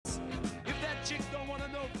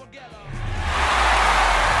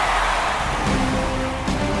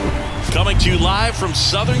Coming to you live from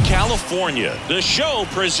Southern California, the show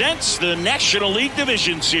presents the National League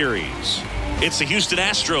Division Series. It's the Houston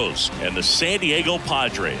Astros and the San Diego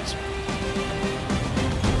Padres.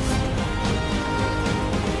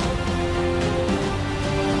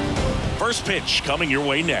 First pitch coming your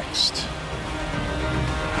way next.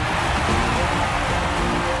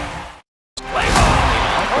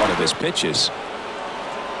 One of his pitches.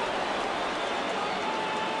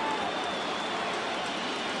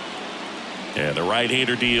 And the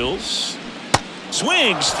right-hander deals.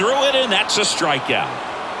 Swings through it, and that's a strikeout.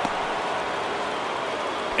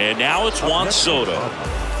 And now it's Juan Soto.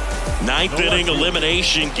 Ninth inning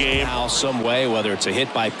elimination game. Now some way, whether it's a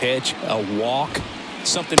hit by pitch, a walk,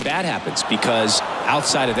 something bad happens, because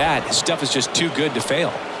outside of that, his stuff is just too good to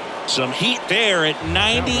fail. Some heat there at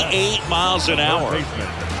 98 miles an hour.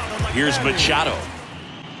 Here's Machado.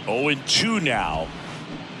 0-2 now.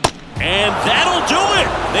 And that'll do it.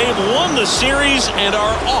 They've won the series and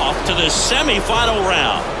are off to the semifinal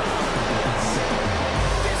round.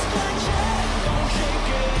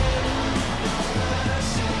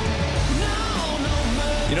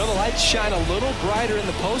 You know, the lights shine a little brighter in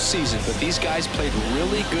the postseason, but these guys played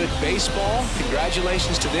really good baseball.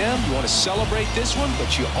 Congratulations to them. You want to celebrate this one,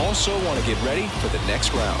 but you also want to get ready for the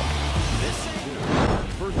next round.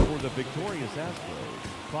 First for the victorious Astros,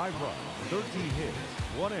 5 runs, 13 hits,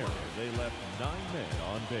 1 error. They left 9 men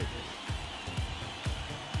on base.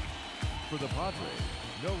 For the Padres,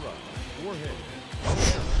 no runs, 4 hits, 1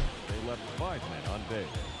 error. They left 5 men on base.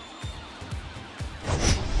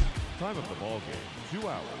 Time of the ball game, 2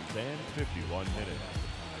 hours and 51 minutes.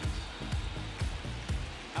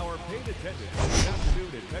 Our paid attendance this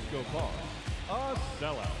afternoon at Petco Park, a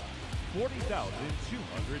sellout,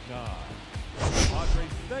 40,209.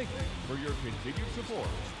 Padres thank you for your continued support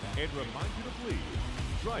and remind you to please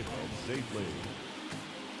drive home safely.